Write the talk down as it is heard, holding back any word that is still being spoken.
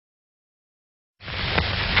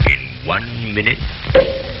1 minute,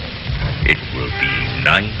 it will be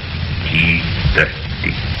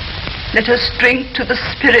 1930. Let us drink to the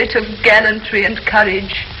spirit of gallantry and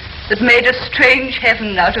courage that made a strange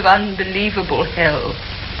heaven out of unbelievable hell.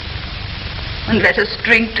 And let us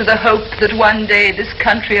drink to the hope that one day this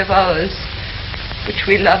country of ours, which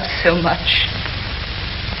we love so much,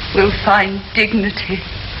 will find dignity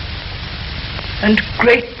and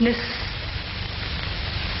greatness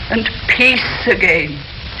and peace again.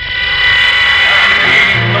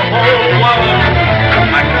 The whole world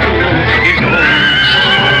under his nose.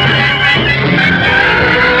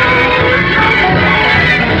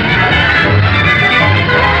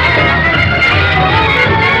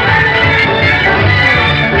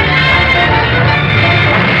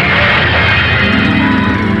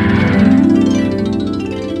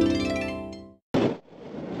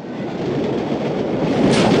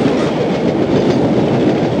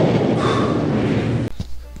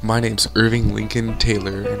 My name's Irving Lincoln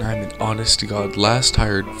Taylor, and I'm an honest-to-God,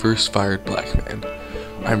 last-hired, first-fired black man.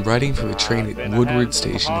 I'm riding from a train at Woodward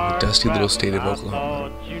Station in the dusty little state of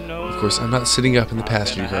Oklahoma. Of course, I'm not sitting up in the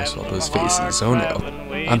passenger car with all those faces, oh no,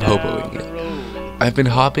 I'm hoboing it. I've been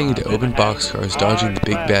hopping into open boxcars, dodging the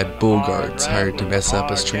big bad bull guards hired to mess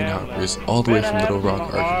up us train hoppers all the way from Little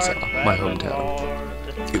Rock, Arkansas, my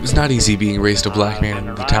hometown. It was not easy being raised a black man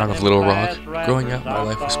in the town of Little Rock. Growing up, my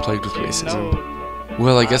life was plagued with racism.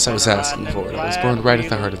 Well, I guess I was asking for it. I was born right at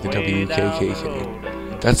the heart of the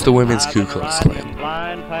WKKK. That's the Women's Ku Klux Klan.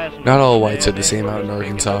 Not all whites are the same out in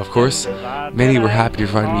Arkansas, of course. Many were happy to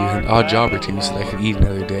find me with an odd job or two so that I could eat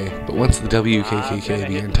another day. But once the WKKK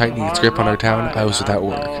began tightening its grip on our town, I was without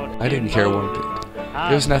work. I didn't care one bit.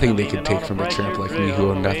 There was nothing they could take from a tramp like me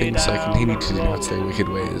who owned nothing, so I continued to denounce their wicked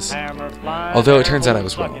ways. Although it turns out I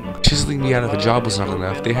was wrong. Chiseling me out of a job was not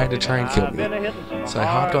enough, they had to try and kill me. So I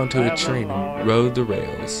hopped onto a train and rode the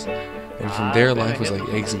rails. And from there, life was like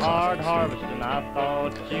eggs and coffee for me.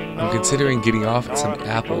 I'm considering getting off at some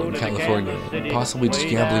Apple in California, and possibly just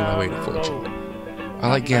gambling my way to fortune. I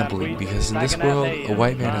like gambling because in this world, a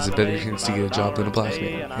white man has a better chance to get a job than a black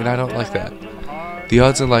man, and I don't like that. The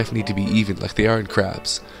odds in life need to be even like they are in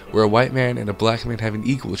craps, where a white man and a black man have an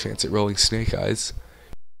equal chance at rolling snake eyes.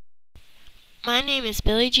 My name is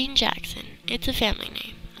Billie Jean Jackson. It's a family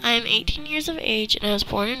name. I am 18 years of age and I was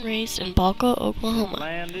born and raised in Balco, Oklahoma.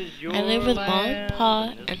 I live with Mom and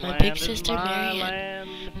Pa and my big sister Marianne.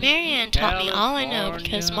 Marianne taught me all I know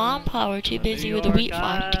because Mom and Pa were too busy with the wheat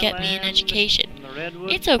farm to get me an education.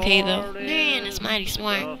 It's okay though, Marianne is mighty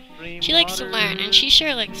smart. She likes to learn and she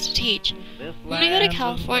sure likes to teach. When we go to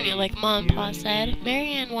California, like Mom and Pa said,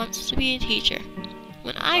 Marianne wants to be a teacher.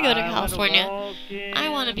 When I go to California, I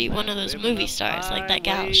want to be one of those movie stars like that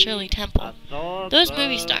gal Shirley Temple. Those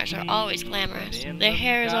movie stars are always glamorous. Their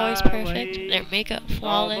hair is always perfect, their makeup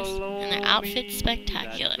flawless, and their outfits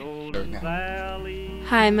spectacular.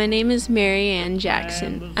 Hi, my name is Marianne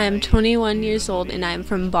Jackson. I am 21 years old and I am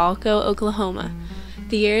from Balco, Oklahoma.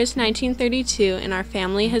 The year is 1932 and our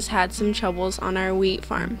family has had some troubles on our wheat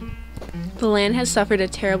farm. The land has suffered a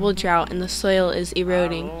terrible drought and the soil is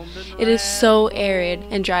eroding. It is so arid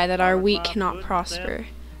and dry that our wheat cannot prosper.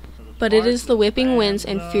 But it is the whipping winds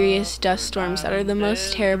and furious dust storms that are the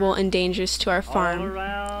most terrible and dangerous to our farm.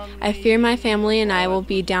 I fear my family and I will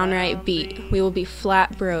be downright beat. We will be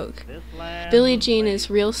flat broke. Billie Jean is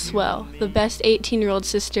real swell, the best 18-year-old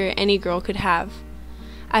sister any girl could have.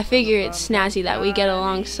 I figure it's snazzy that we get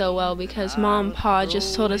along so well because Mom and Pa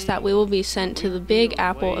just told us that we will be sent to the Big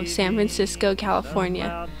Apple of San Francisco,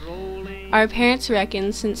 California. Our parents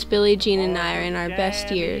reckon, since Billie Jean and I are in our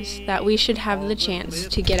best years, that we should have the chance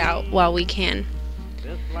to get out while we can.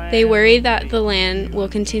 They worry that the land will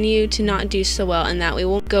continue to not do so well and that we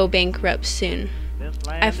will go bankrupt soon.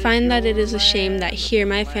 I find that it is a shame that here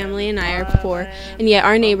my family and I are poor, and yet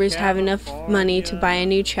our neighbors have enough money to buy a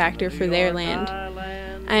new tractor for their land.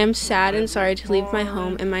 I am sad and sorry to leave my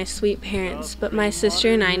home and my sweet parents, but my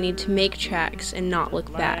sister and I need to make tracks and not look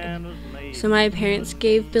bad. So my parents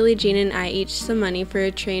gave Billie Jean and I each some money for a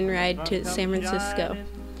train ride to San Francisco.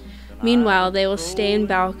 Meanwhile, they will stay in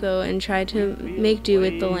Balco and try to make do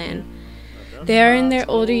with the land. They are in their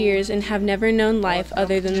older years and have never known life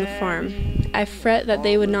other than the farm. I fret that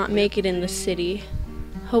they would not make it in the city.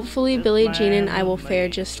 Hopefully Billie Jean and I will fare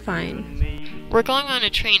just fine. We're going on a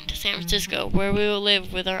train to San Francisco, where we will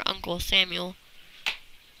live with our Uncle Samuel.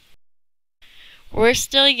 We're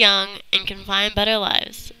still young and can find better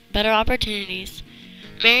lives, better opportunities.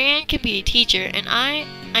 Marianne can be a teacher, and I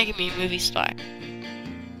can be a movie star.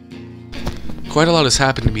 Quite a lot has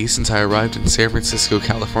happened to me since I arrived in San Francisco,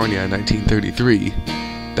 California in 1933.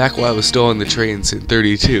 Back while I was still on the trains in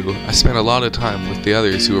 '32, I spent a lot of time with the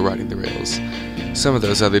others who were riding the rails. Some of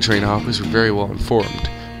those other train hoppers were very well informed,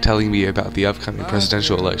 telling me about the upcoming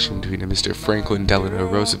presidential election between a Mr. Franklin Delano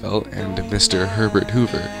Roosevelt and a Mr. Herbert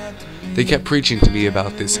Hoover. They kept preaching to me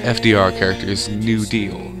about this FDR character's New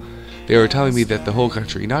Deal. They were telling me that the whole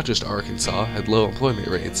country, not just Arkansas, had low employment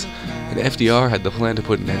rates, and FDR had the plan to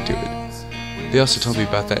put an end to it. They also told me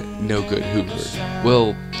about that no-good Hoover.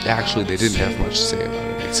 Well, actually they didn't have much to say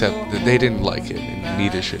about it, except that they didn't like it, and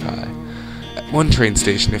neither should I. At one train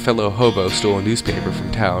station, a fellow hobo stole a newspaper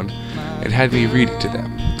from town and had me read it to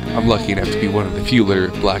them. I'm lucky enough to be one of the few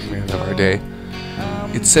literate black men of our day.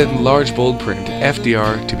 It said in large bold print,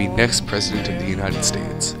 FDR to be next president of the United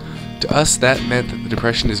States. To us, that meant that the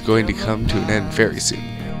Depression is going to come to an end very soon.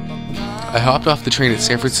 I hopped off the train at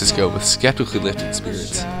San Francisco with skeptically lifted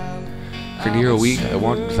spirits. For near a week, I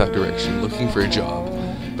wandered without direction, looking for a job,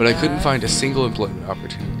 but I couldn't find a single employment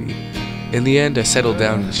opportunity. In the end, I settled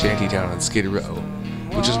down in a shanty town on Skid Row,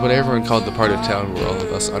 which is what everyone called the part of town where all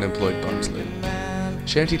of us unemployed bums live.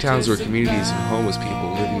 Shanty towns were communities of homeless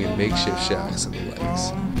people living in makeshift shacks and the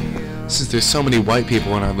likes. Since there's so many white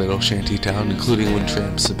people in our little shanty town, including one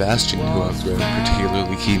tramp, Sebastian, who I've grown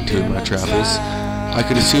particularly keen to in my travels, I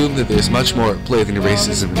could assume that there's much more at play than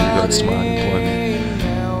racism in regards to my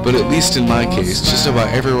unemployment. But at least in my case, just about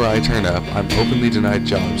everywhere I turn up, I'm openly denied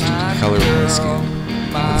jobs due to the color of my skin,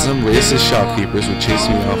 and some racist shopkeepers would chase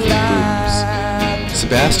me off with brooms.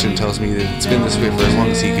 Sebastian tells me that it's been this way for as long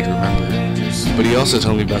as he could remember, but he also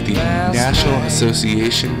told me about the National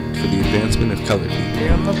Association for the Advancement of Colored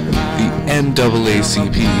People. The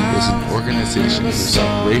NAACP was an organization who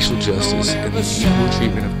sought racial justice and the equal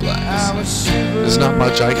treatment of blacks. There's not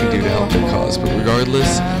much I can do to help their cause, but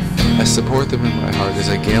regardless, I support them in my heart as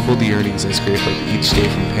I gamble the earnings I scrape up each day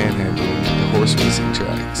from panhandling to the horse racing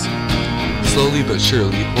tracks. Slowly but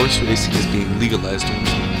surely, horse racing is being legalized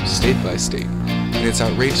state by state, and its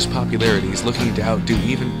outrageous popularity is looking to outdo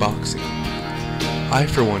even boxing. I,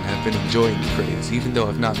 for one, have been enjoying the craze, even though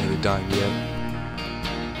I've not made a dime yet.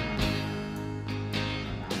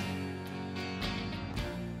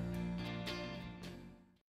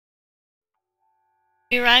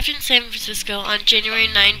 We arrived in San Francisco on January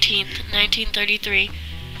 19th, 1933.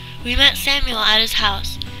 We met Samuel at his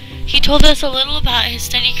house. He told us a little about his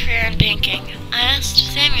steady career in banking. I asked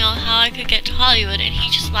Samuel how I could get to Hollywood, and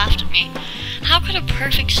he just laughed at me. How could a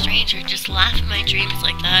perfect stranger just laugh at my dreams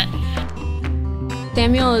like that?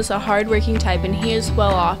 Samuel is a hard-working type, and he is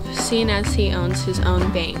well off, seeing as he owns his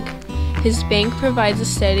own bank. His bank provides a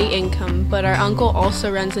steady income, but our uncle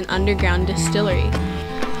also runs an underground distillery.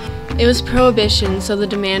 It was Prohibition, so the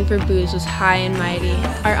demand for booze was high and mighty.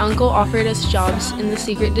 Our uncle offered us jobs in the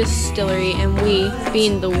secret distillery, and we,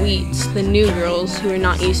 being the wheats, the new girls who were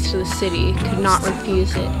not used to the city, could not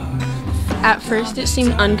refuse it. At first it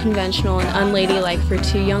seemed unconventional and unladylike for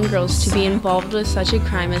two young girls to be involved with such a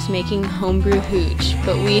crime as making homebrew hooch,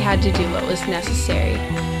 but we had to do what was necessary.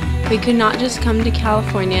 We could not just come to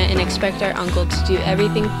California and expect our uncle to do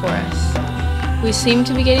everything for us. We seemed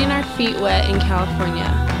to be getting our feet wet in California.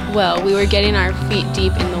 Well, we were getting our feet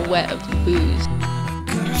deep in the wet of the booze.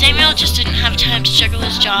 Samuel just didn't have time to juggle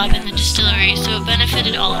his job in the distillery, so it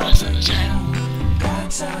benefited all of us at the time.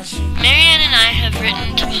 Marianne and I have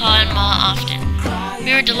written to Pa and Ma often.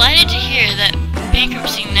 We were delighted to hear that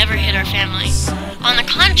bankruptcy never hit our family. On the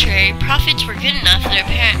contrary, profits were good enough that our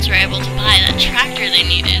parents were able to buy that tractor they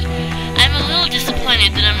needed. I'm a little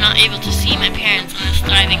disappointed that I'm not able to see my parents in this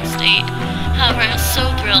thriving state. However, I was so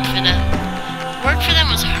thrilled for them. Work for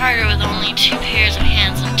them was harder with only 2 pairs of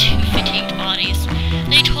hands and 2 fatigued bodies.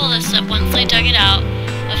 They told us that once they dug it out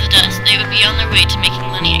of the dust, they would be on their way to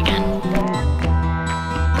making money again.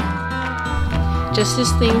 Just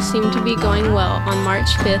as things seemed to be going well, on March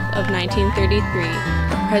 5th of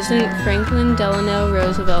 1933, President Franklin Delano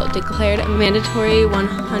Roosevelt declared a mandatory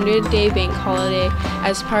 100-day bank holiday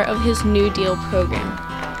as part of his New Deal program.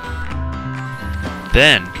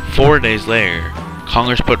 Then, 4 days later,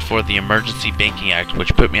 Congress put forth the Emergency Banking Act,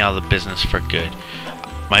 which put me out of the business for good.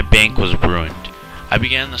 My bank was ruined. I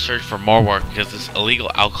began the search for more work because this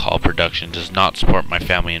illegal alcohol production does not support my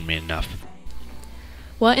family and me enough.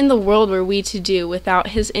 What in the world were we to do without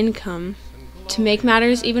his income? To make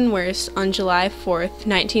matters even worse, on July 4th,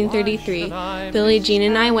 1933, Billie Jean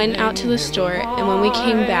and I went out to the store, and when we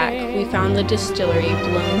came back, we found the distillery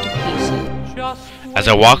blown to pieces. As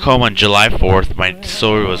I walked home on July 4th, my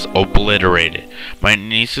distillery was obliterated. My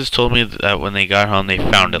nieces told me that when they got home they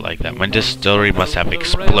found it like that. My distillery must have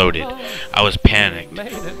exploded. I was panicked.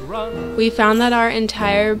 We found that our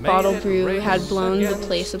entire bottle brew had blown the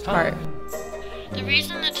place apart. The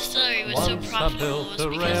reason the distillery was so profitable was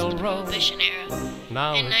because of the Prohibition era.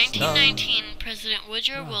 In 1919, President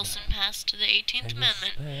Woodrow Wilson passed the 18th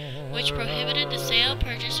Amendment, which prohibited the sale,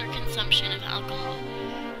 purchase, or consumption of alcohol.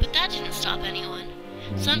 But that didn't stop anyone.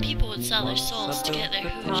 Some people would sell their souls to get their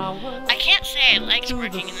hooch. I can't say I liked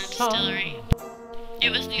working in the distillery.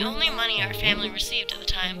 It was the only money our family received at the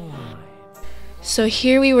time. So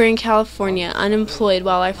here we were in California, unemployed,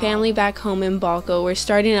 while our family back home in Balco were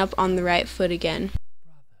starting up on the right foot again.